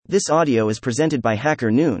This audio is presented by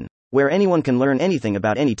Hacker Noon, where anyone can learn anything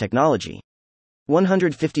about any technology.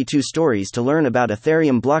 152 stories to learn about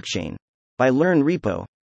Ethereum blockchain by Learn Repo.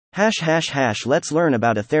 ### Let's learn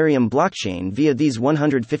about Ethereum blockchain via these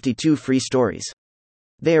 152 free stories.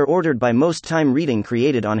 They are ordered by most time reading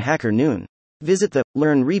created on Hacker Noon. Visit the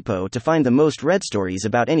Learn Repo to find the most read stories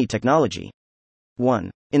about any technology.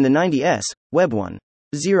 1. In the 90s, Web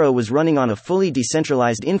 1.0 was running on a fully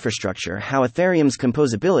decentralized infrastructure. How Ethereum's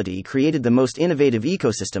composability created the most innovative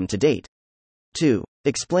ecosystem to date. 2.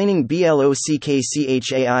 Explaining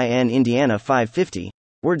BLOCKCHAIN Indiana 550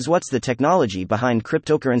 words. What's the technology behind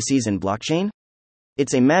cryptocurrencies and blockchain?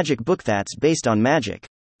 It's a magic book that's based on magic.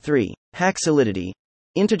 3. Hack Solidity.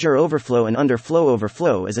 Integer overflow and underflow.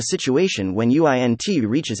 Overflow is a situation when UINT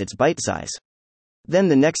reaches its byte size. Then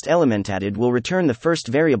the next element added will return the first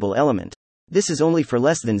variable element. This is only for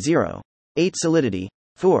less than 0.8 solidity.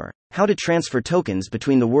 4. How to transfer tokens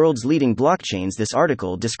between the world's leading blockchains. This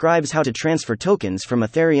article describes how to transfer tokens from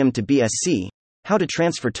Ethereum to BSC, how to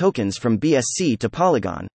transfer tokens from BSC to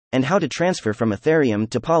Polygon, and how to transfer from Ethereum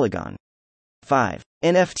to Polygon. 5.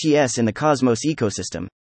 NFTs in the Cosmos ecosystem.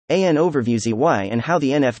 An overviews why and how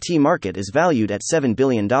the NFT market is valued at $7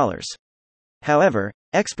 billion. However,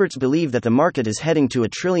 experts believe that the market is heading to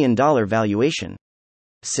 $1 trillion valuation.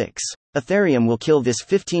 6. Ethereum will kill this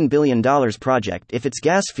 $15 billion project if its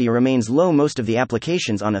gas fee remains low. Most of the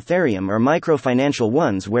applications on Ethereum are micro-financial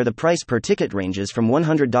ones where the price per ticket ranges from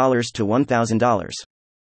 $100 to $1,000.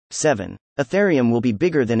 7. Ethereum will be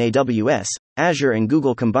bigger than AWS, Azure and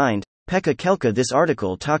Google combined. Pekka Kelka. This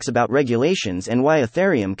article talks about regulations and why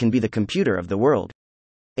Ethereum can be the computer of the world.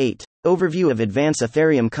 8. Overview of advanced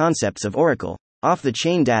Ethereum concepts of Oracle,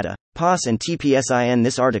 off-the-chain data, POS and TPS. In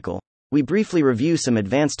this article, we briefly review some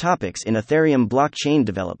advanced topics in Ethereum blockchain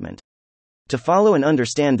development. To follow and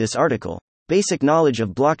understand this article, basic knowledge of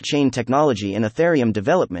blockchain technology and Ethereum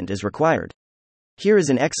development is required. Here is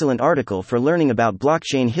an excellent article for learning about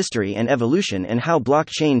blockchain history and evolution and how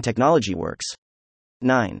blockchain technology works.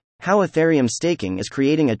 9. How Ethereum staking is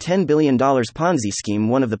creating a $10 billion Ponzi scheme.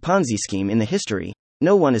 One of the Ponzi scheme in the history.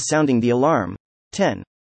 No one is sounding the alarm. 10.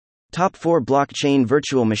 Top 4 blockchain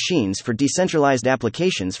virtual machines for decentralized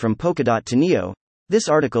applications from Polkadot to Neo. This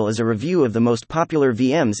article is a review of the most popular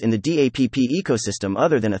VMs in the DAPP ecosystem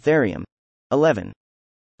other than Ethereum. 11.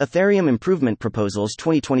 Ethereum Improvement Proposals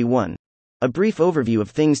 2021. A brief overview of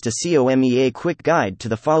things to COME. A quick guide to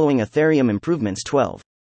the following Ethereum improvements. 12.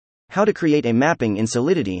 How to create a mapping in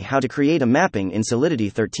Solidity. How to create a mapping in Solidity.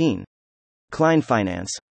 13. Client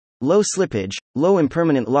Finance. Low slippage, low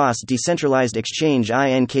impermanent loss. Decentralized exchange.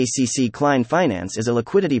 KCC. Client Finance is a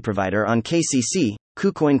liquidity provider on KCC,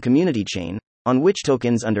 KuCoin community chain, on which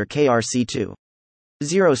tokens under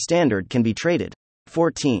KRC2.0 standard can be traded.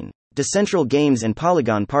 14. Decentral Games and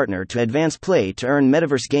Polygon partner to advance play to earn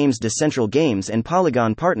Metaverse games. Decentral Games and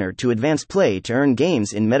Polygon partner to advance play to earn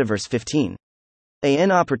games in Metaverse. 15.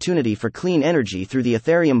 An opportunity for clean energy through the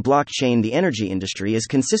Ethereum blockchain. The energy industry is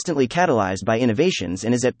consistently catalyzed by innovations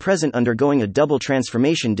and is at present undergoing a double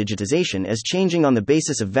transformation. Digitization is changing on the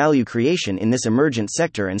basis of value creation in this emergent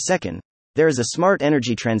sector. And second, there is a smart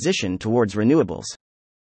energy transition towards renewables.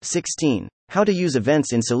 16. How to use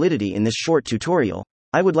events in Solidity. In this short tutorial,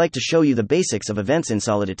 I would like to show you the basics of events in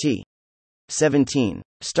Solidity. 17.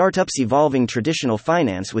 Startups evolving traditional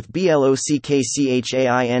finance with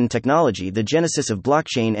blockchain technology. The genesis of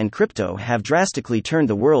blockchain and crypto have drastically turned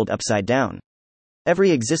the world upside down.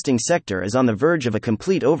 Every existing sector is on the verge of a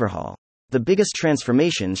complete overhaul. The biggest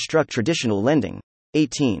transformation struck traditional lending.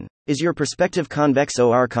 18. Is your perspective convex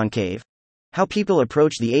or concave? How people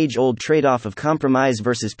approach the age-old trade-off of compromise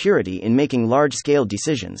versus purity in making large-scale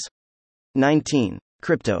decisions. 19.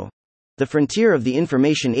 Crypto. The frontier of the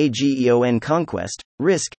information AGEON. Conquest,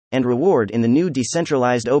 risk, and reward in the new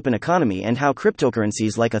decentralized open economy and how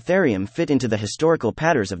cryptocurrencies like Ethereum fit into the historical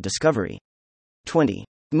patterns of discovery. 20.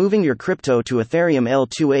 Moving your crypto to Ethereum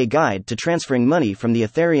L2. A guide to transferring money from the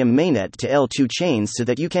Ethereum mainnet to L2 chains so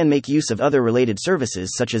that you can make use of other related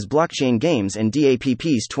services such as blockchain games and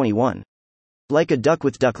DAPPs. 21. Like a duck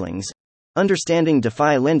with ducklings. Understanding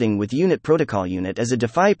DeFi lending with Unit Protocol. Unit is a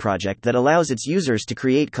DeFi project that allows its users to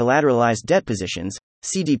create collateralized debt positions,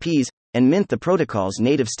 CDPs, and mint the protocol's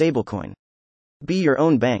native stablecoin. Be your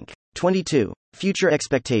own bank. 22. Future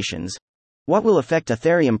expectations. What will affect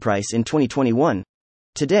Ethereum price in 2021?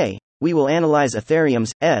 Today, we will analyze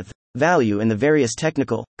Ethereum's ETH value and the various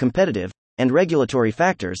technical, competitive, and regulatory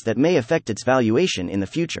factors that may affect its valuation in the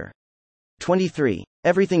future. 23.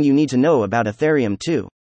 Everything you need to know about Ethereum 2.0.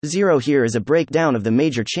 Here is a breakdown of the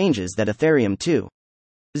major changes that Ethereum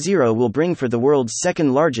 2.0 will bring for the world's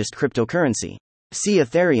second largest cryptocurrency. See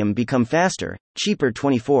Ethereum become faster, cheaper.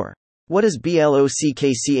 24. What is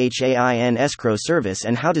blockchain escrow service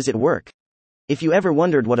and how does it work? If you ever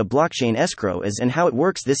wondered what a blockchain escrow is and how it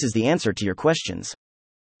works, this is the answer to your questions.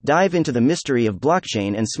 Dive into the mystery of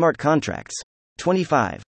blockchain and smart contracts.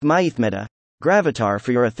 25. MyEthMeta. Gravatar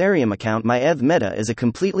for your Ethereum account. MyEthMeta is a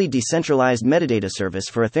completely decentralized metadata service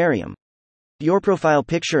for Ethereum. Your profile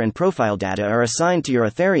picture and profile data are assigned to your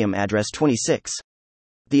Ethereum address. 26.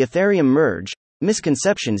 The Ethereum merge.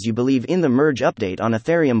 Misconceptions. You believe in the merge update on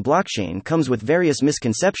Ethereum blockchain comes with various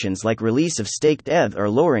misconceptions like release of staked ETH or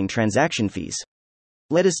lowering transaction fees.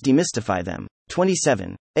 Let us demystify them.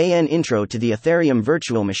 27. An intro to the Ethereum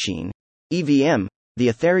Virtual Machine. EVM. The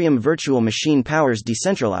Ethereum Virtual Machine powers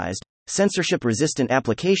decentralized, censorship-resistant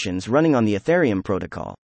applications running on the Ethereum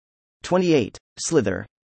protocol. 28. Slither.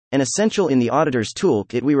 An essential in the auditor's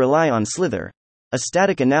toolkit. We rely on Slither, a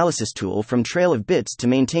static analysis tool from Trail of Bits to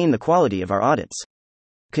maintain the quality of our audits.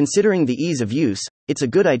 Considering the ease of use, it's a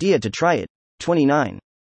good idea to try it. 29.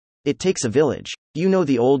 It takes a village. You know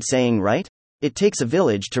the old saying, right? It takes a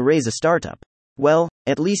village to raise a startup. Well,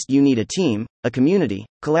 at least you need a team, a community,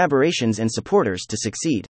 collaborations and supporters to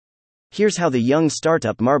succeed. Here's how the young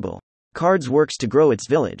startup Marble Cards works to grow its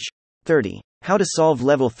village. 30. How to solve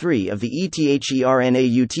level 3 of the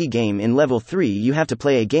ETHERNAUT game. In level 3 you have to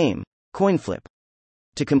play a game, coin flip.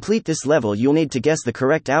 To complete this level you'll need to guess the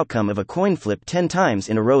correct outcome of a coin flip 10 times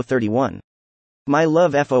in a row. 31. My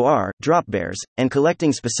love for drop bears, and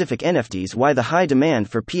collecting specific NFTs. Why the high demand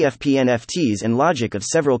for PFP NFTs and logic of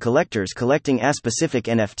several collectors collecting a specific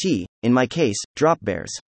NFT, in my case, drop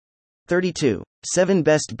bears. 32. 7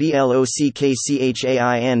 best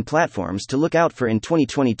blockchain platforms to look out for in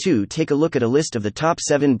 2022. Take a look at a list of the top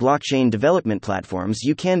 7 blockchain development platforms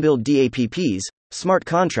you can build DApps, smart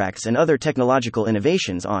contracts and other technological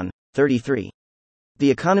innovations on. 33. The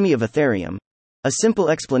economy of Ethereum. A simple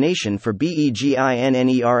explanation for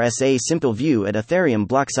BEGINNERS. A simple view at Ethereum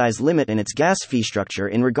block size limit and its gas fee structure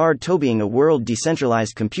in regard to being a world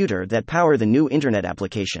decentralized computer that power the new internet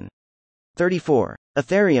application. 34.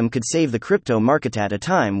 Ethereum could save the crypto market. At a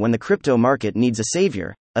time when the crypto market needs a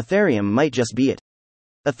savior, Ethereum might just be it.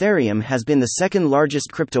 Ethereum has been the second largest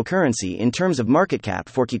cryptocurrency in terms of market cap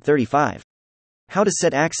for 35. How to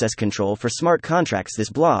set access control for smart contracts. This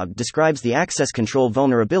blog describes the access control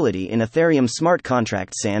vulnerability in Ethereum smart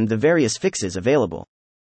contracts and the various fixes available.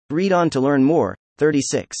 Read on to learn more.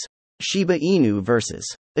 36. Shiba Inu versus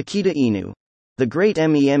Akita Inu. The great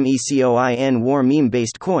memecoin war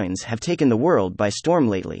meme-based coins have taken the world by storm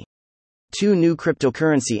lately. 2 new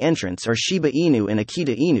cryptocurrency entrants are Shiba Inu and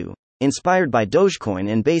Akita Inu, inspired by Dogecoin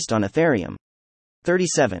and based on Ethereum.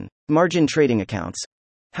 37. Margin trading accounts.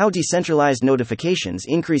 How decentralized notifications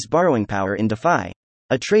increase borrowing power in DeFi.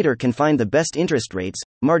 A trader can find the best interest rates,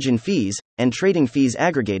 margin fees, and trading fees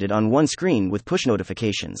aggregated on one screen with push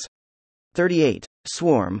notifications. 38.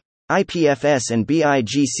 Swarm. IPFS and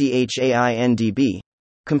BIGCHAINDB.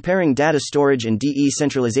 Comparing data storage and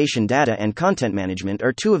decentralization. Data and content management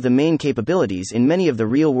are 2 of the main capabilities in many of the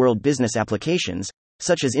real-world business applications,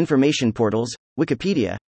 such as information portals,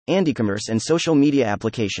 Wikipedia, and e-commerce and social media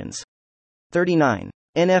applications. 39.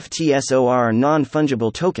 NFTSOR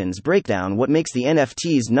non-fungible tokens. Breakdown. What makes the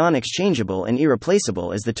NFTs non-exchangeable and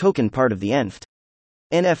irreplaceable as the token part of the ENFT.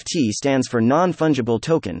 NFT stands for non-fungible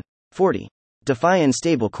token. 40. DeFi and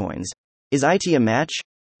stablecoins. Is IT a match?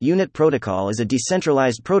 Unit Protocol is a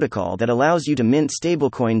decentralized protocol that allows you to mint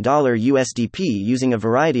stablecoin $USDP using a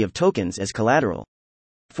variety of tokens as collateral.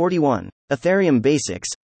 41. Ethereum basics,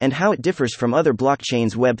 and how it differs from other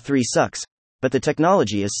blockchains. Web3 sucks, but the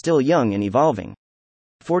technology is still young and evolving.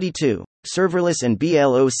 42. Serverless and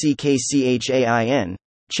blockchain.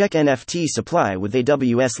 Check NFT supply with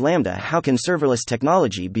AWS Lambda. How can serverless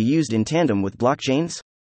technology be used in tandem with blockchains?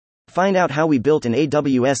 Find out how we built an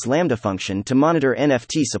AWS Lambda function to monitor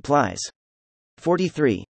NFT supplies.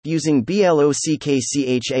 43. Using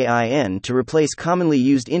blockchain to replace commonly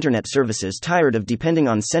used internet services. Tired of depending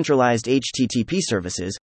on centralized HTTP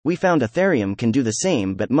services, we found Ethereum can do the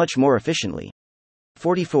same but much more efficiently.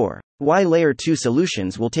 44. Why Layer 2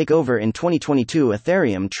 solutions will take over in 2022.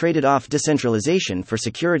 Ethereum traded off decentralization for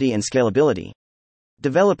security and scalability.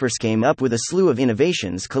 Developers came up with a slew of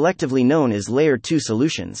innovations collectively known as Layer 2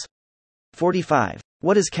 solutions. 45.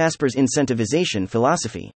 What is Casper's incentivization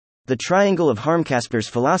philosophy? The triangle of harm. Casper's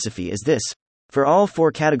philosophy is this. For all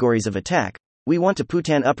 4 categories of attack, we want to put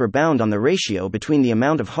an upper bound on the ratio between the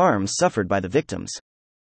amount of harm suffered by the victims.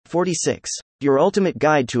 46. Your ultimate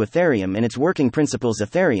guide to Ethereum and its working principles.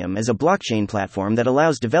 Ethereum is a blockchain platform that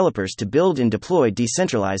allows developers to build and deploy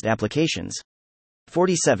decentralized applications.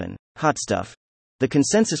 47. Hot stuff. the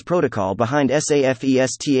consensus protocol behind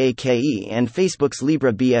SAFESTAKE and Facebook's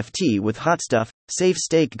Libra BFT with Hotstuff. Safe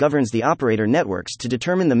Stake governs the operator networks to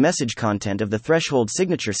determine the message content of the threshold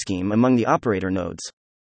signature scheme among the operator nodes.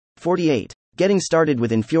 48. Getting started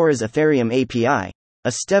with Infura's Ethereum API,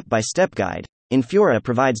 a step-by-step guide. Infura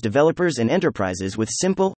provides developers and enterprises with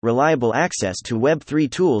simple, reliable access to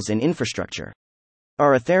Web3 tools and infrastructure.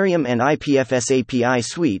 Our Ethereum and IPFS API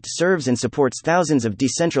suite serves and supports thousands of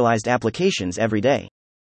decentralized applications every day.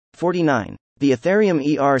 49. The Ethereum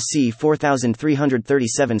ERC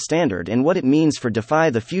 4337 standard and what it means for DeFi.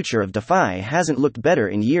 The future of DeFi hasn't looked better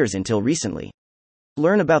in years until recently.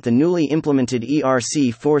 Learn about the newly implemented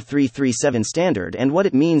ERC 4337 standard and what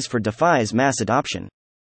it means for DeFi's mass adoption.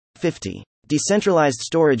 50. Decentralized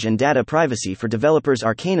storage and data privacy for developers.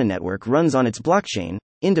 Arcana Network runs on its blockchain,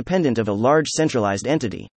 independent of a large centralized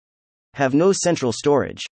entity. Have no central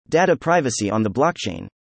storage. Data privacy on the blockchain.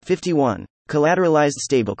 51. Collateralized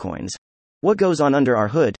stablecoins. What goes on under our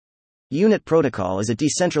hood? Unit Protocol is a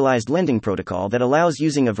decentralized lending protocol that allows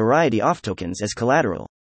using a variety of tokens as collateral.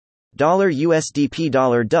 $USDP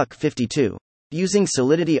 $Duck 52. Using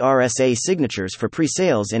Solidity RSA signatures for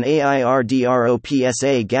pre-sales and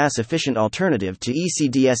AIRDROPSA gas-efficient alternative to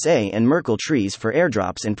ECDSA and Merkle trees for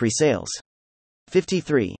airdrops and pre-sales.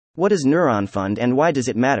 53. What is Neuron Fund and why does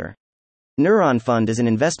it matter? Neuron Fund is an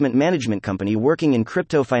investment management company working in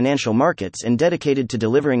crypto financial markets and dedicated to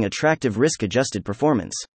delivering attractive risk-adjusted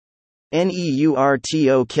performance.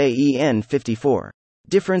 NEURTOKEN 54.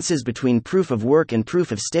 Differences between proof of work and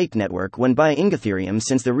proof of stake network. When buying Ethereum.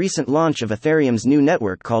 Since the recent launch of Ethereum's new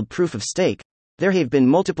network called Proof of Stake, there have been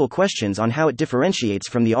multiple questions on how it differentiates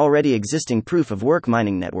from the already existing proof of work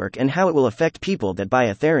mining network and how it will affect people that buy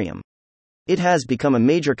Ethereum. It has become a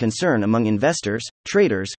major concern among investors,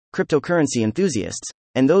 traders, cryptocurrency enthusiasts,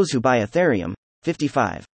 and those who buy Ethereum.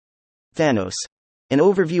 55. Thanos. An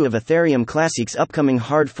overview of Ethereum Classic's upcoming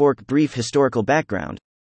hard fork. Brief historical background.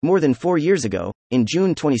 More than 4 years ago, in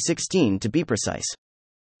June 2016 to be precise,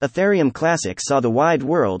 Ethereum Classic saw the wide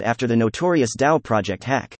world after the notorious DAO project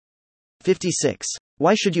hack. 56.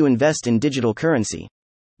 Why should you invest in digital currency?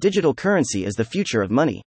 Digital currency is the future of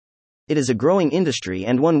money. It is a growing industry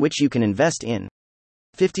and one which you can invest in.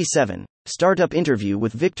 57. Startup interview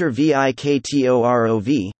with Victor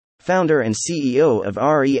Viktorov, founder and CEO of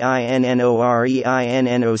REINNO.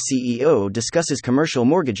 CEO discusses commercial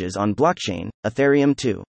mortgages on blockchain, Ethereum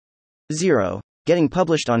 2.0, getting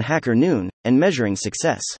published on Hacker Noon, and measuring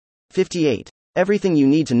success. 58. Everything you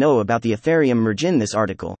need to know about the Ethereum merge. In this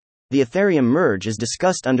article, the Ethereum merge is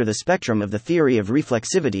discussed under the spectrum of the theory of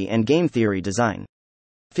reflexivity and game theory design.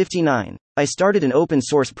 59. I started an open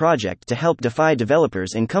source project to help DeFi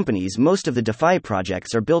developers and companies. Most of the DeFi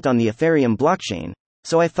projects are built on the Ethereum blockchain,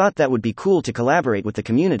 so I thought that would be cool to collaborate with the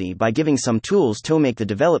community by giving some tools to make the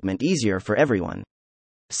development easier for everyone.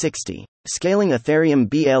 60. Scaling Ethereum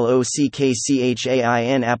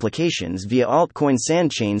blockchain applications via altcoin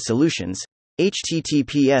sandchain solutions.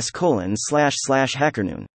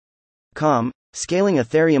 https://hackernoon.com. Scaling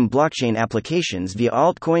Ethereum blockchain applications via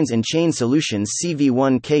altcoins and chain solutions.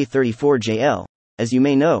 CV1K34JL. As you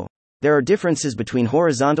may know, there are differences between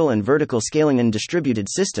horizontal and vertical scaling in distributed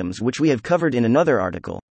systems, which we have covered in another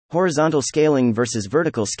article, horizontal scaling versus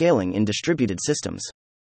vertical scaling in distributed systems.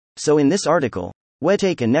 So in this article, we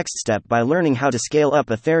take a next step by learning how to scale up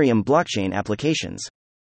Ethereum blockchain applications.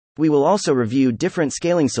 We will also review different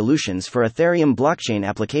scaling solutions for Ethereum blockchain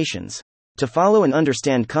applications. To follow and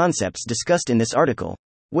understand concepts discussed in this article,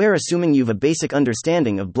 we're assuming you've a basic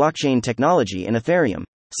understanding of blockchain technology and Ethereum.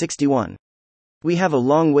 61. We have a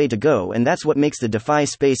long way to go, and that's what makes the DeFi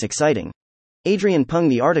space exciting. Adrian Peng.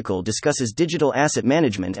 The article discusses digital asset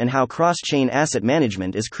management and how cross-chain asset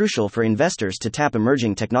management is crucial for investors to tap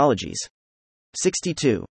emerging technologies.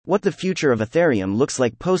 62. What the future of Ethereum looks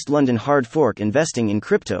like post-London hard fork. Investing in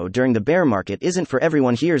crypto during the bear market isn't for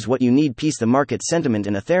everyone. Here's what you need: piece the market sentiment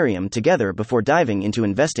and Ethereum together before diving into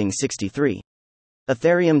investing. 63.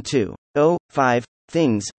 Ethereum 2.0.5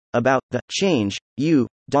 Things about the change. You,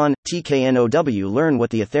 Don, TKNOW. Learn what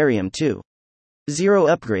the Ethereum 2.0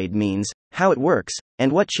 upgrade means, how it works,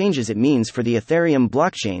 and what changes it means for the Ethereum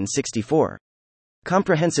blockchain. 64.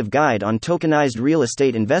 Comprehensive guide on tokenized real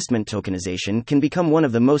estate investment. Tokenization can become one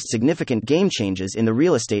of the most significant game changes in the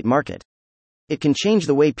real estate market. It can change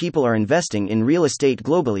the way people are investing in real estate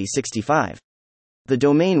globally. 65. The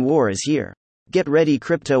domain war is here. Get ready,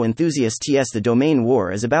 crypto enthusiasts. The domain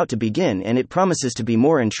war is about to begin, and it promises to be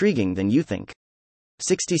more intriguing than you think.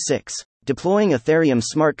 66. Deploying Ethereum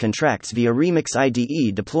smart contracts via Remix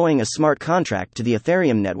IDE. Deploying a smart contract to the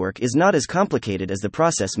Ethereum network is not as complicated as the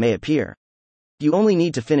process may appear. You only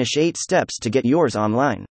need to finish 8 steps to get yours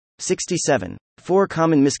online. 67. 4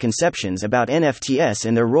 common misconceptions about NFTs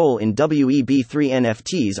and their role in Web3.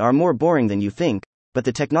 NFTs are more boring than you think, but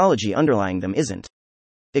the technology underlying them isn't.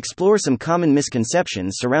 Explore some common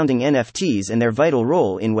misconceptions surrounding NFTs and their vital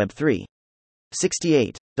role in Web3.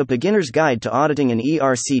 68. A beginner's guide to auditing an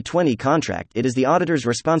ERC-20 contract. It is the auditor's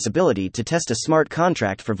responsibility to test a smart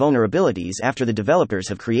contract for vulnerabilities after the developers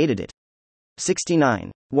have created it. 69.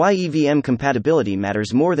 Why EVM compatibility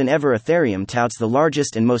matters more than ever. Ethereum touts the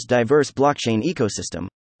largest and most diverse blockchain ecosystem,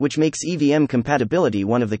 which makes EVM compatibility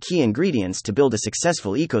one of the key ingredients to build a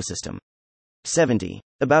successful ecosystem. 70.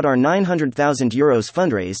 About our €900,000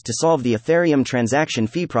 fundraise to solve the Ethereum transaction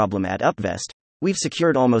fee problem at Upvest, we've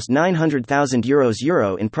secured almost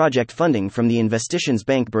 €900,000 in project funding from the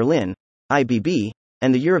Investitionsbank Berlin, IBB,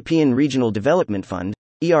 and the European Regional Development Fund,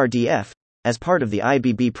 ERDF, as part of the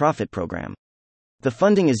IBB Profit Program. The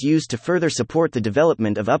funding is used to further support the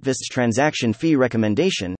development of Upvest's transaction fee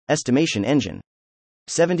recommendation, estimation engine.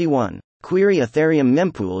 71. Query Ethereum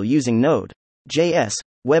mempool using Node.js,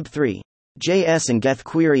 Web3. JS and Geth.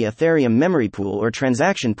 Query Ethereum memory pool or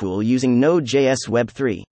transaction pool using Node.js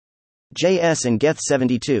Web3. JS and Geth.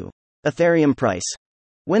 72. Ethereum price.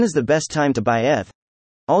 When is the best time to buy ETH?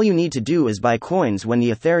 All you need to do is buy coins when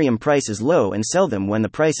the Ethereum price is low and sell them when the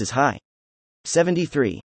price is high.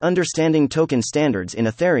 73. Understanding token standards in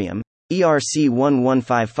Ethereum, ERC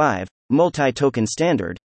 1155, multi-token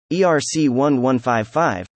standard, ERC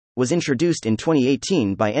 1155, was introduced in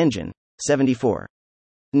 2018 by Engine. 74.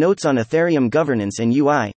 Notes on Ethereum governance and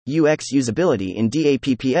UI, UX usability in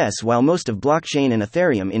DApps. While most of blockchain and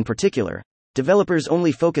Ethereum in particular, developers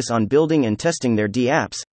only focus on building and testing their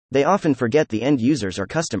dApps, they often forget the end users or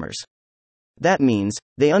customers. That means,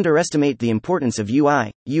 they underestimate the importance of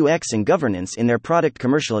UI, UX and governance in their product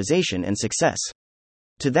commercialization and success.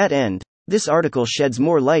 To that end, this article sheds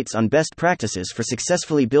more lights on best practices for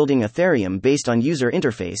successfully building Ethereum based on user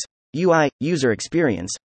interface, UI, user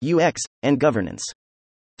experience, UX, and governance.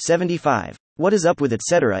 75. What is up with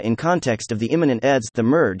etc. in context of the imminent ETHs, the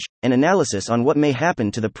merge, and analysis on what may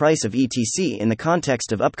happen to the price of ETC in the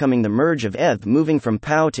context of upcoming the merge of ETH moving from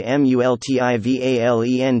POW to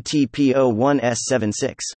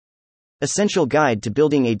MULTIVALENTPO1S76. Essential Guide to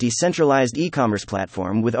Building a Decentralized E-Commerce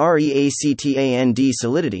Platform with REACTAND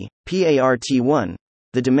Solidity, PART1.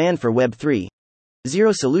 The demand for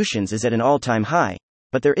Web3.0 solutions is at an all-time high,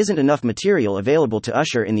 but there isn't enough material available to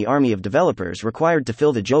usher in the army of developers required to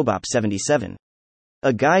fill the job. 77.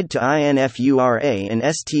 A Guide to INFURA and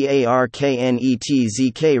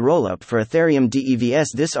STARKNETZK Rollup for Ethereum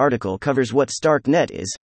DEVS. This article covers what StarkNet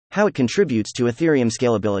is, how it contributes to Ethereum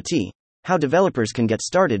scalability, how developers can get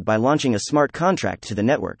started by launching a smart contract to the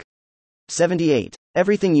network. 78.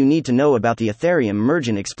 Everything you need to know about the Ethereum merge.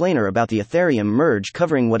 An explainer about the Ethereum merge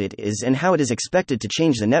covering what it is and how it is expected to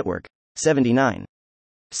change the network. 79.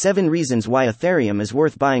 7 reasons why Ethereum is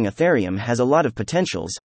worth buying. Ethereum has a lot of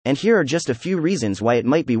potentials, and here are just a few reasons why it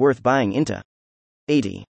might be worth buying into.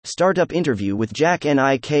 80. Startup interview with Jack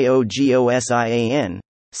Nikogosian,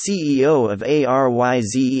 CEO of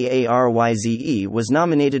ARYZE. ARYZE was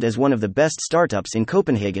nominated as one of the best startups in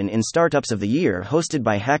Copenhagen in Startups of the Year, hosted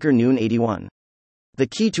by Hacker Noon 81. The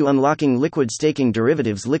key to unlocking liquid staking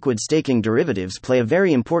derivatives. Liquid staking derivatives play a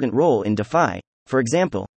very important role in DeFi. For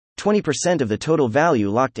example, 20% of the total value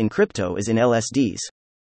locked in crypto is in LSDs.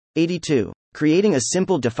 82. Creating a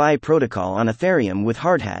simple DeFi protocol on Ethereum with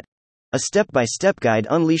Hardhat. A step-by-step guide.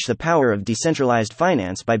 Unleash the power of decentralized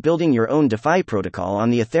finance by building your own DeFi protocol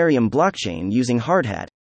on the Ethereum blockchain using Hardhat.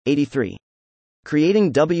 83.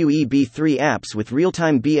 Creating Web3 apps with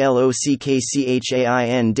real-time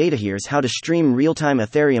blockchain data. Here's how to stream real-time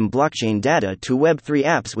Ethereum blockchain data to Web3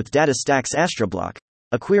 apps with DataStax AstraBlock,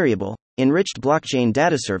 a queryable, enriched blockchain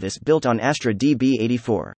data service built on Astra DB.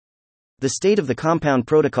 84. The state of the Compound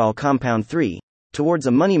protocol. Compound 3, towards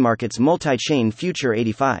a money market's multi-chain future.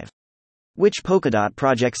 85. Which Polkadot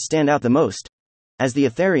projects stand out the most? As the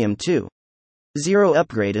Ethereum 2.0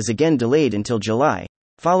 upgrade is again delayed until July,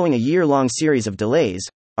 following a year-long series of delays,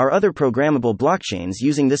 are other programmable blockchains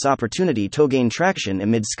using this opportunity to gain traction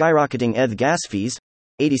amid skyrocketing ETH gas fees?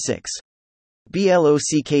 86.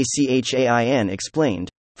 Blockchain explained.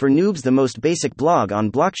 For noobs, the most basic blog on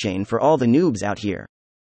blockchain for all the noobs out here.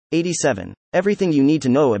 87. Everything you need to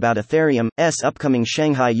know about Ethereum's upcoming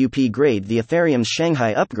Shanghai upgrade. The Ethereum's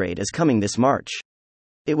Shanghai upgrade is coming this March.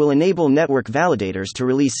 It will enable network validators to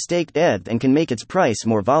release staked ETH and can make its price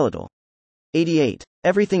more volatile. 88.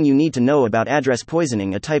 Everything you need to know about address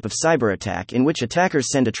poisoning, a type of cyber attack in which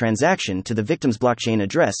attackers send a transaction to the victim's blockchain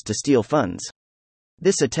address to steal funds.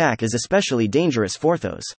 This attack is especially dangerous for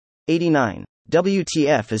those. 89.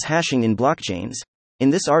 WTF is hashing in blockchains? In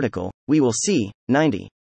this article, we will see 90.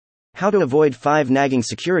 How to avoid 5 nagging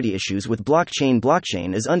security issues with blockchain.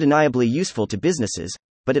 Blockchain is undeniably useful to businesses,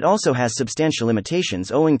 but it also has substantial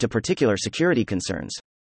limitations owing to particular security concerns.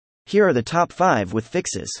 Here are the top 5 with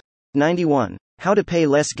fixes. 91. How to pay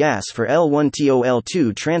less gas for L1 to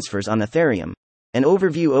L2 transfers on Ethereum. An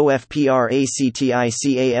overview.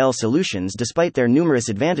 OFPRACTICAL solutions. Despite their numerous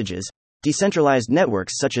advantages, decentralized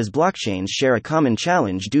networks such as blockchains share a common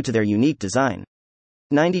challenge due to their unique design.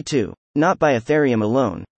 92. Not by Ethereum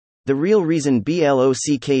alone. The real reason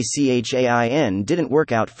blockchain didn't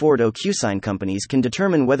work out. Ford OQSign companies can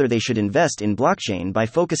determine whether they should invest in blockchain by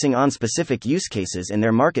focusing on specific use cases and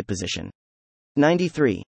their market position.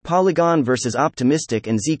 93. Polygon versus optimistic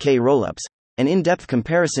and ZK rollups. An in-depth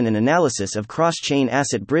comparison and analysis of cross-chain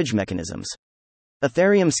asset bridge mechanisms.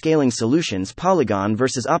 Ethereum scaling solutions. Polygon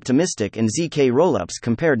versus optimistic and ZK rollups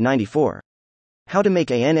compared. 94. How to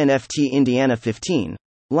make an NFT. Indiana 15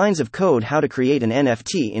 lines of code. How to create an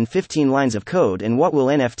NFT in 15 lines of code, and what will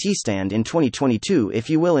NFT stand in 2022 if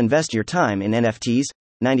you will invest your time in NFTs.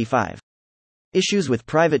 95. Issues with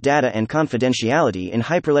private data and confidentiality in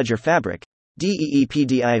Hyperledger Fabric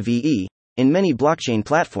DEEPDIVE. In many blockchain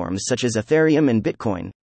platforms such as Ethereum and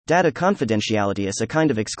Bitcoin, data confidentiality is a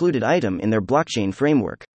kind of excluded item in their blockchain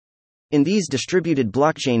framework. In these distributed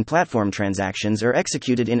blockchain platform, transactions are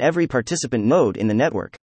executed in every participant node in the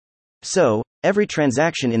network. So, every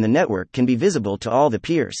transaction in the network can be visible to all the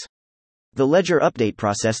peers. The ledger update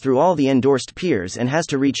process through all the endorsed peers and has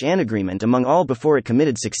to reach an agreement among all before it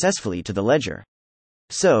committed successfully to the ledger.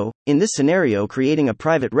 So, in this scenario, creating a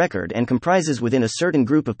private record and comprises within a certain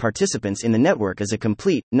group of participants in the network is a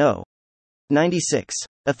complete no. 96.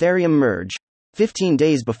 Ethereum merge. 15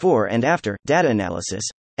 days before and after. Data analysis.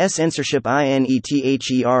 Censorship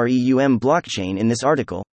INETHEREUM blockchain. In this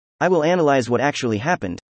article, I will analyze what actually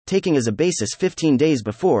happened, taking as a basis 15 days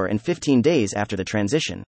before and 15 days after the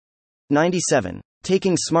transition. 97.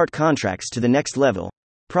 Taking smart contracts to the next level.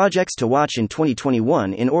 Projects to watch in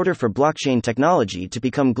 2021. In order for blockchain technology to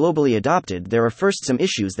become globally adopted, there are first some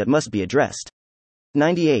issues that must be addressed.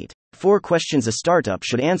 98. 4 questions a startup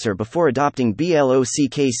should answer before adopting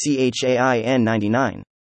blockchain. 99.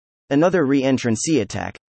 Another re-entrancy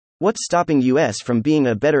attack. What's stopping US from being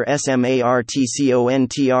a better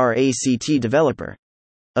SMARTCONTRACT developer?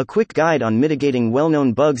 A quick guide on mitigating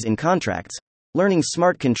well-known bugs in contracts, learning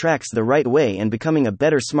smart contracts the right way and becoming a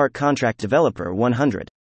better smart contract developer. 100.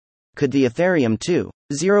 Could the Ethereum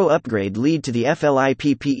 2.0 upgrade lead to the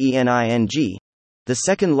FLIPPENING? The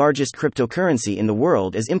second largest cryptocurrency in the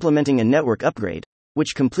world is implementing a network upgrade,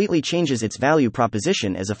 which completely changes its value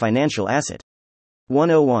proposition as a financial asset.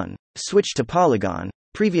 101. Switch to Polygon,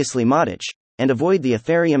 previously Matic, and avoid the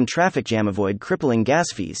Ethereum traffic jam. Avoid crippling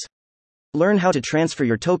gas fees. Learn how to transfer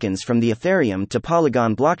your tokens from the Ethereum to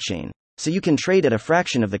Polygon blockchain, so you can trade at a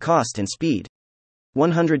fraction of the cost and speed.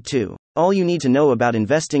 102. All you need to know about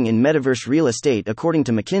investing in metaverse real estate. According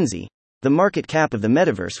to McKinsey, the market cap of the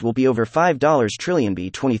metaverse will be over $5 trillion by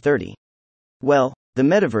 2030. Well, the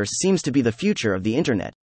metaverse seems to be the future of the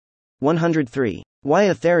internet. 103. Why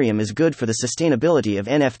Ethereum is good for the sustainability of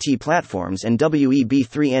NFT platforms. And Web3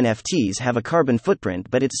 NFTs have a carbon footprint,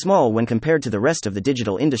 but it's small when compared to the rest of the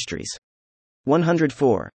digital industries.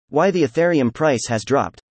 104. Why the Ethereum price has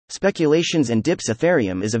dropped. Speculations and dips.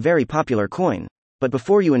 Ethereum is a very popular coin, but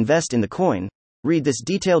before you invest in the coin, read this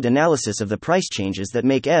detailed analysis of the price changes that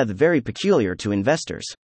make ETH very peculiar to investors.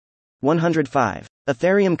 105.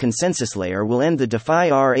 Ethereum consensus layer will end the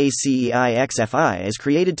DeFi RACEIXFI is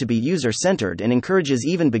created to be user-centered and encourages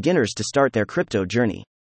even beginners to start their crypto journey.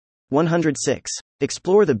 106.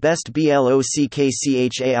 Explore the best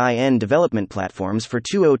blockchain development platforms for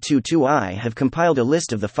 2022. Have compiled a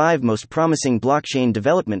list of the 5 most promising blockchain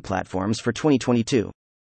development platforms for 2022.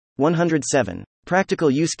 107. Practical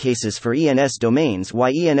use cases for ENS domains.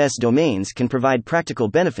 Why ENS domains can provide practical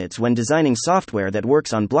benefits when designing software that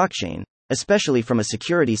works on blockchain, especially from a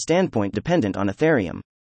security standpoint dependent on Ethereum.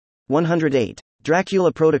 108.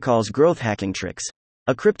 Dracula Protocol's growth hacking tricks.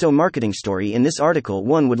 A crypto marketing story. In this article,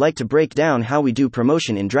 one would like to break down how we do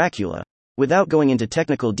promotion in Dracula. Without going into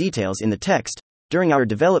technical details in the text, during our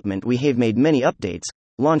development we have made many updates,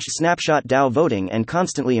 launched snapshot DAO voting and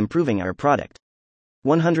constantly improving our product.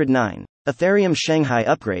 109. Ethereum Shanghai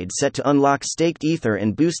upgrade set to unlock staked Ether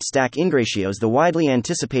and boost stack ingratios. The widely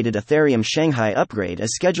anticipated Ethereum Shanghai upgrade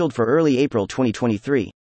is scheduled for early April 2023.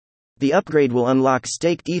 The upgrade will unlock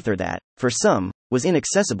staked Ether that, for some, was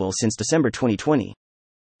inaccessible since December 2020.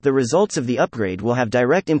 The results of the upgrade will have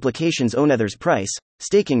direct implications on Ether's price,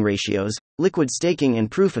 staking ratios, liquid staking and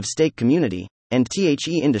proof of stake community, and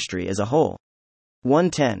THE industry as a whole.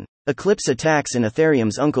 110. Eclipse attacks in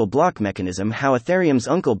Ethereum's Uncle Block mechanism. How Ethereum's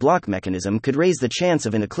Uncle Block mechanism could raise the chance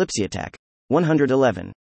of an Eclipse attack.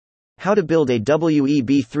 111. How to build a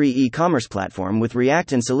Web3 e-commerce platform with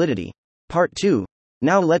React and Solidity. Part 2.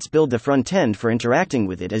 Now let's build the front end for interacting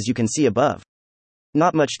with it as you can see above.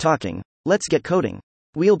 Not much talking, let's get coding.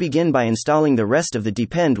 We'll begin by installing the rest of the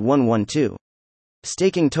Depend 112.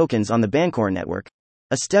 Staking tokens on the Bancor network.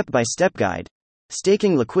 A step-by-step guide.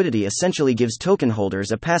 Staking liquidity essentially gives token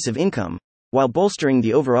holders a passive income, while bolstering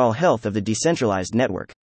the overall health of the decentralized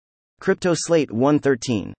network. Crypto Slate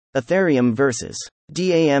 113. Ethereum vs.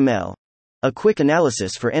 DAML. A quick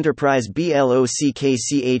analysis for enterprise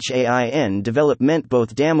blockchain development.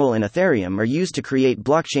 Both DAML and Ethereum are used to create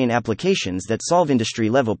blockchain applications that solve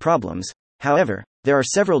industry-level problems. However, there are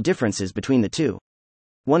several differences between the two.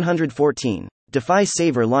 114. DeFi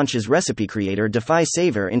Saver launches Recipe Creator. DeFi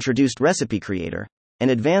Saver introduced Recipe Creator, an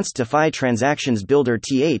advanced DeFi transactions builder.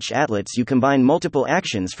 Lets you combine multiple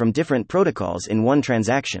actions from different protocols in one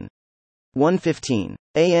transaction. 115.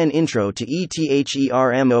 Intro to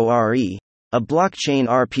Ethermore. A blockchain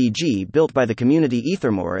RPG built by the community.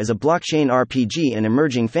 Ethermore is a blockchain RPG, an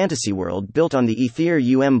emerging fantasy world built on the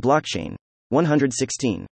Ethereum blockchain.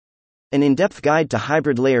 116. An in-depth guide to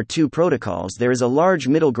hybrid Layer 2 protocols. There is a large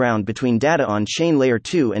middle ground between data on-chain Layer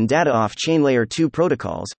 2 and data off-chain Layer 2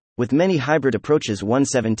 protocols, with many hybrid approaches.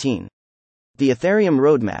 117. The Ethereum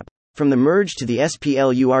Roadmap. From the merge to the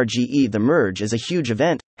SPLURGE. The merge is a huge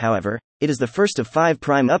event, however, it is the first of 5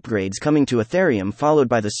 prime upgrades coming to Ethereum, followed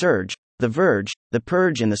by the Surge, the Verge, the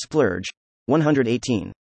Purge and the Splurge.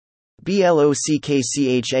 118.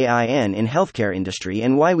 Blockchain in healthcare industry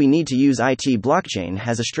and why we need to use IT. Blockchain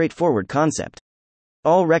has a straightforward concept.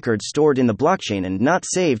 All records stored in the blockchain and not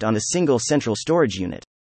saved on a single central storage unit.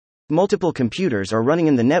 Multiple computers are running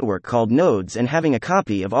in the network called nodes and having a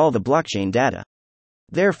copy of all the blockchain data.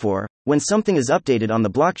 Therefore, when something is updated on the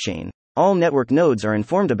blockchain, all network nodes are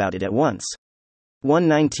informed about it at once.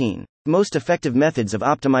 119. Most effective methods of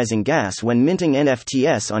optimizing gas when minting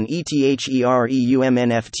NFTs on Ethereum.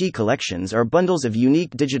 NFT collections are bundles of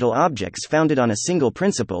unique digital objects founded on a single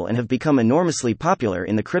principle and have become enormously popular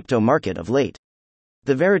in the crypto market of late.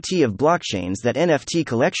 The variety of blockchains that NFT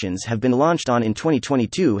collections have been launched on in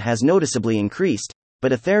 2022 has noticeably increased,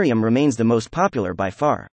 but Ethereum remains the most popular by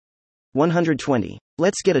far. 120.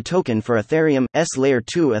 Let's get a token for Ethereum's Layer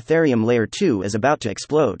 2. Ethereum Layer 2 is about to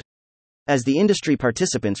explode. As the industry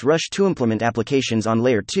participants rush to implement applications on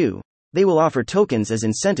Layer 2, they will offer tokens as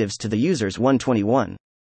incentives to the users. 121.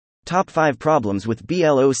 Top 5 problems with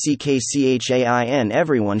blockchain.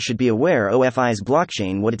 Everyone should be aware of FI's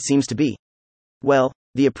blockchain. What it seems to be. Well,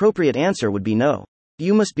 the appropriate answer would be no.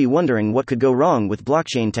 You must be wondering what could go wrong with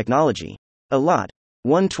blockchain technology. A lot.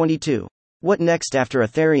 122. What next after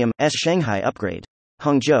Ethereum's Shanghai upgrade?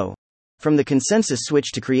 Hangzhou. From the consensus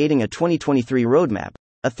switch to creating a 2023 roadmap,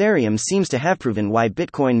 Ethereum seems to have proven why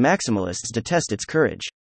Bitcoin maximalists detest its courage.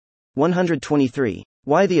 123.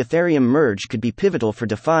 Why the Ethereum merge could be pivotal for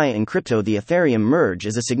DeFi and crypto. The Ethereum merge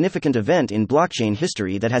is a significant event in blockchain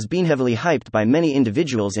history that has been heavily hyped by many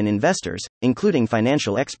individuals and investors, including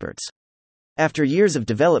financial experts. After years of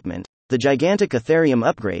development, the gigantic Ethereum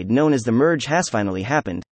upgrade known as the merge has finally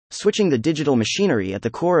happened, switching the digital machinery at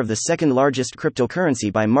the core of the second largest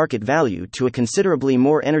cryptocurrency by market value to a considerably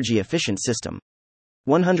more energy-efficient system.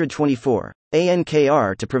 124.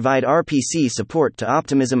 ANKR to provide RPC support to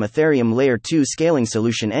Optimism. Ethereum Layer 2 scaling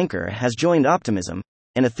solution Anchor has joined Optimism,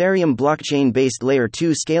 an Ethereum blockchain-based Layer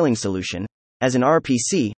 2 scaling solution, as an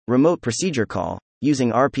RPC, remote procedure call,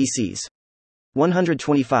 using RPCs.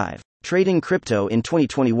 125. Trading crypto in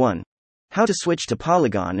 2021. How to switch to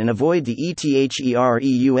Polygon and avoid the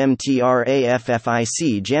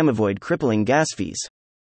ETHEREUMTRAFFIC jam. Avoid crippling gas fees.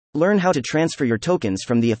 Learn how to transfer your tokens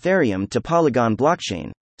from the Ethereum to Polygon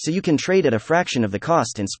blockchain, so you can trade at a fraction of the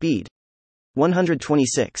cost and speed.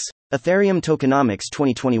 126. Ethereum Tokenomics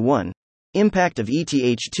 2021. Impact of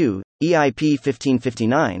ETH2, EIP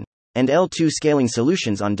 1559, and L2 scaling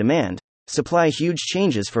solutions on demand. Supply. Huge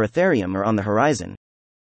changes for Ethereum are on the horizon.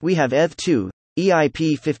 We have ETH2,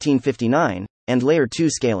 EIP 1559, and Layer 2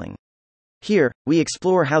 scaling. Here, we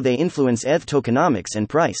explore how they influence ETH tokenomics and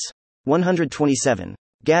price. 127.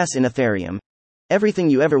 Gas in Ethereum. Everything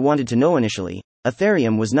you ever wanted to know. Initially,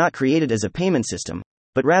 Ethereum was not created as a payment system,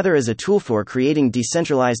 but rather as a tool for creating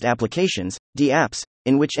decentralized applications, DApps,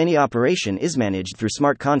 in which any operation is managed through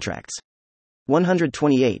smart contracts.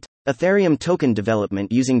 128. Ethereum token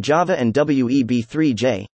development using Java and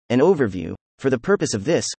Web3. An overview. For the purpose of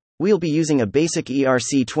this, we'll be using a basic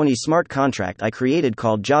ERC20 smart contract I created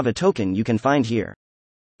called Java Token. You can find here.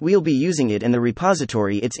 We'll be using it and the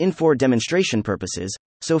repository it's in for demonstration purposes,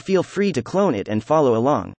 so feel free to clone it and follow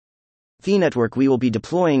along. The network we will be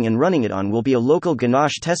deploying and running it on will be a local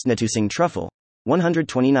ganache testnet using Truffle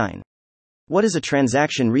 129. What is a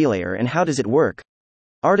transaction relayer and how does it work?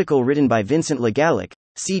 Article written by Vincent Legalic,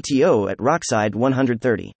 CTO at Rockside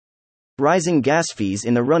 130. Rising gas fees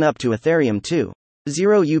in the run-up to Ethereum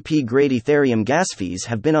 2.0 UP grade Ethereum gas fees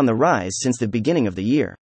have been on the rise since the beginning of the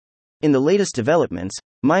year. In the latest developments,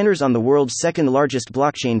 miners on the world's second-largest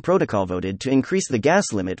blockchain protocol voted to increase the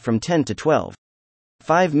gas limit from 10 to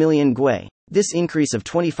 12.5 million GUI. This increase of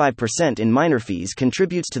 25% in miner fees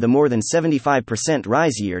contributes to the more than 75%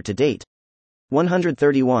 rise year to date.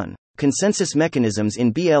 131. Consensus mechanisms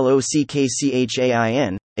in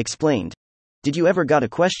blockchain, explained. Did you ever got a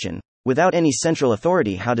question? Without any central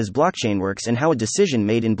authority, how does blockchain works and how a decision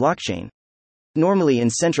made in blockchain? Normally in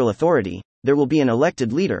central authority, there will be an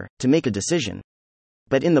elected leader to make a decision.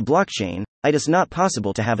 But in the blockchain, it is not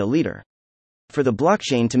possible to have a leader. For the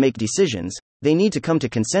blockchain to make decisions, they need to come to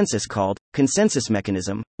consensus called consensus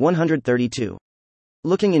mechanism. 132.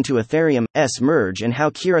 Looking into Ethereum's merge and how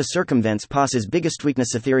Kira circumvents POS's biggest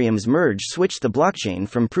weakness. Ethereum's merge switched the blockchain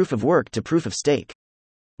from proof of work to proof of stake.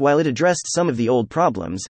 While it addressed some of the old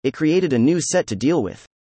problems, it created a new set to deal with.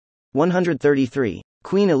 133.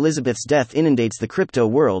 Queen Elizabeth's death inundates the crypto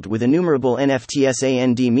world with innumerable NFTs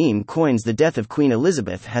and meme coins. The death of Queen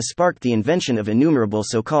Elizabeth has sparked the invention of innumerable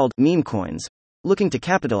so-called meme coins, looking to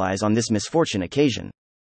capitalize on this misfortune occasion.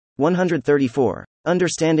 134.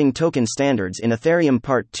 Understanding Token Standards in Ethereum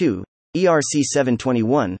Part 2, ERC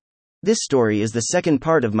 721. This story is the second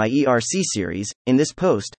part of my ERC series. In this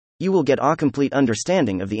post, you will get a complete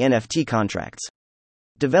understanding of the NFT contracts,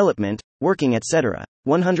 development, working, etc.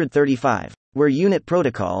 135. We're Unit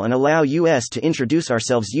Protocol and allow us to introduce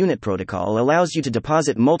ourselves. Unit Protocol allows you to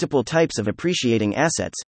deposit multiple types of appreciating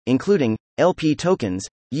assets, including LP tokens,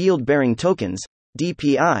 yield-bearing tokens,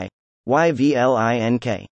 DPI,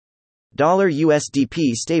 YVLINK,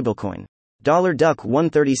 $USDP stablecoin, $Duck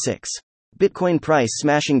 136. Bitcoin price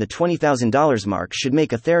smashing the $20,000 mark should make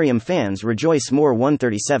Ethereum fans rejoice more.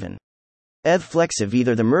 137. ETH Flexive.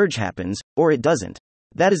 Either the merge happens, or it doesn't.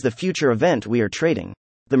 That is the future event we are trading.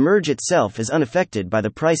 The merge itself is unaffected by the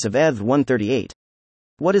price of ETH. 138.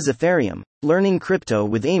 What is Ethereum? Learning Crypto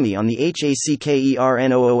with Amy on the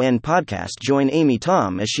HACKERNOON podcast. Join Amy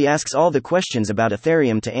Tom as she asks all the questions about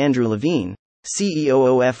Ethereum to Andrew Levine,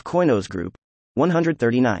 CEO of Coinos Group.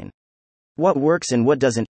 139. What works and what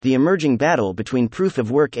doesn't? The emerging battle between proof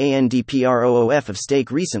of work and proof of stake.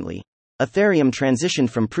 Recently, Ethereum transitioned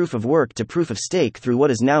from proof of work to proof of stake through what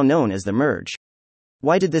is now known as the merge.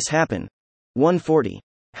 Why did this happen? 140.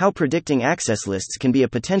 How predicting access lists can be a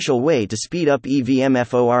potential way to speed up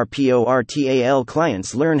EVM-FORPORTAL.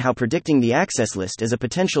 Clients learn how predicting the access list is a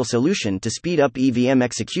potential solution to speed up EVM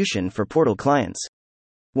execution for portal clients.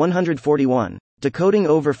 141. Decoding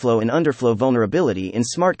overflow and underflow vulnerability in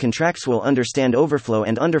smart contracts. Will understand overflow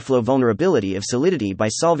and underflow vulnerability of Solidity by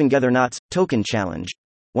solving Ethernots token challenge.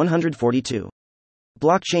 142.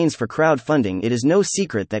 Blockchains for crowdfunding. It is no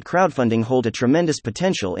secret that crowdfunding hold a tremendous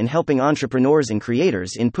potential in helping entrepreneurs and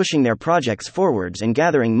creators in pushing their projects forwards and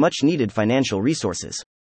gathering much needed financial resources.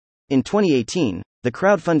 In 2018, the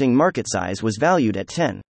crowdfunding market size was valued at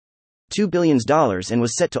 $10.2 billion and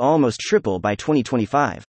was set to almost triple by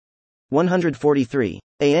 2025. 143.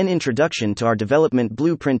 An introduction to our development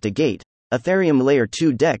blueprint. To Gate, Ethereum Layer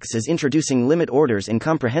 2 DEX is introducing limit orders and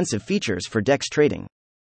comprehensive features for DEX trading.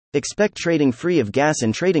 Expect trading free of gas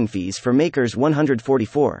and trading fees for makers.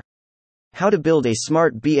 144. How to build a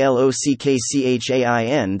smart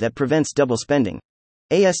blockchain that prevents double spending.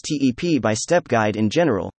 A step by step guide. In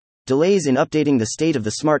general, delays in updating the state of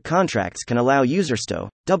the smart contracts can allow users to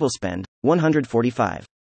double spend. 145.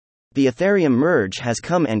 The Ethereum merge has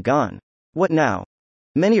come and gone. What now?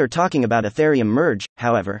 Many are talking about Ethereum merge,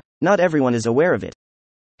 however, not everyone is aware of it.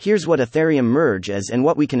 Here's what Ethereum merge is and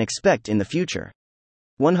what we can expect in the future.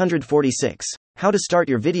 146. How to start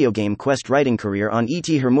your video game quest writing career on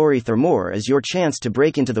Hermori. Thermore is your chance to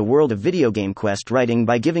break into the world of video game quest writing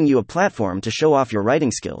by giving you a platform to show off your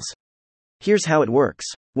writing skills. Here's how it works.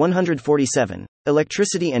 147.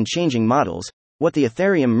 Electricity and changing models. What the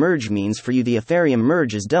Ethereum merge means for you. The Ethereum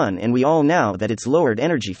merge is done and we all know that it's lowered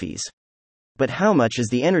energy fees. But how much is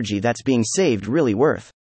the energy that's being saved really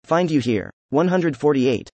worth? Find you here.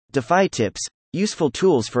 148. DeFi tips. Useful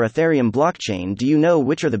tools for Ethereum blockchain. Do you know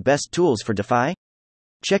which are the best tools for DeFi?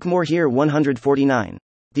 Check more here. 149.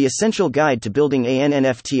 The essential guide to building an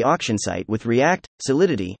NFT auction site with React,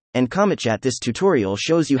 Solidity, and CometChat. This tutorial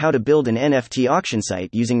shows you how to build an NFT auction site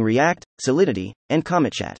using React, Solidity, and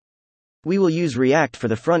CometChat. We will use React for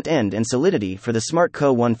the front end and Solidity for the Smart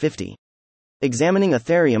Co 150. Examining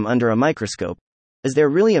Ethereum under a microscope. Is there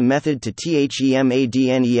really a method to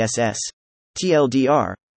THEMADNESS?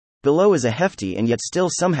 TLDR. Below is a hefty and yet still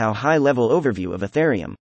somehow high-level overview of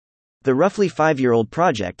Ethereum. The roughly 5-year-old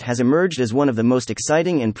project has emerged as one of the most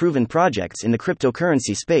exciting and proven projects in the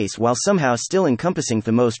cryptocurrency space while somehow still encompassing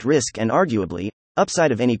the most risk and arguably,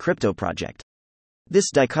 upside of any crypto project. This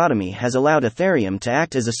dichotomy has allowed Ethereum to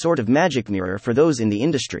act as a sort of magic mirror for those in the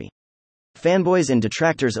industry. Fanboys and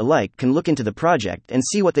detractors alike can look into the project and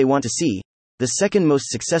see what they want to see. The second most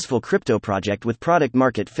successful crypto project with product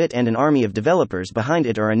market fit and an army of developers behind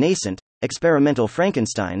it, or a nascent, experimental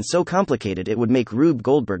Frankenstein so complicated it would make Rube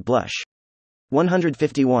Goldberg blush.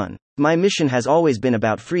 151. My mission has always been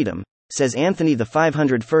about freedom, says Anthony the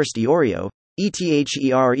 501st Iorio,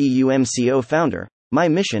 ETHEREUMCO founder. My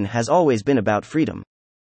mission has always been about freedom.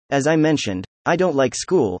 As I mentioned, I don't like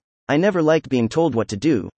school, I never liked being told what to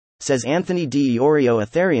do, says Anthony D. Iorio,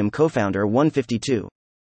 Ethereum co-founder 152.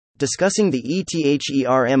 Discussing the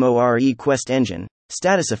ETHERMORE Quest engine,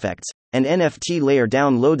 status effects, and NFT layer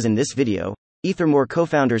downloads in this video, Ethermore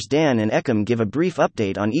co-founders Dan and Ekim give a brief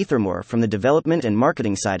update on Ethermore from the development and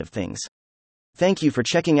marketing side of things. Thank you for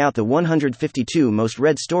checking out the 152 most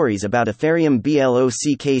read stories about Ethereum.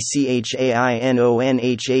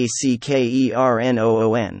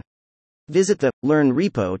 BLOCKCHAINONHACKERNOON. Visit the Learn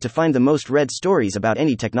repo to find the most read stories about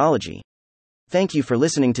any technology. Thank you for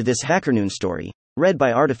listening to this HackerNoon story, read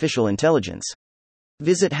by artificial intelligence.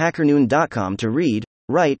 Visit hackernoon.com to read,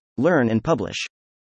 write, learn and publish.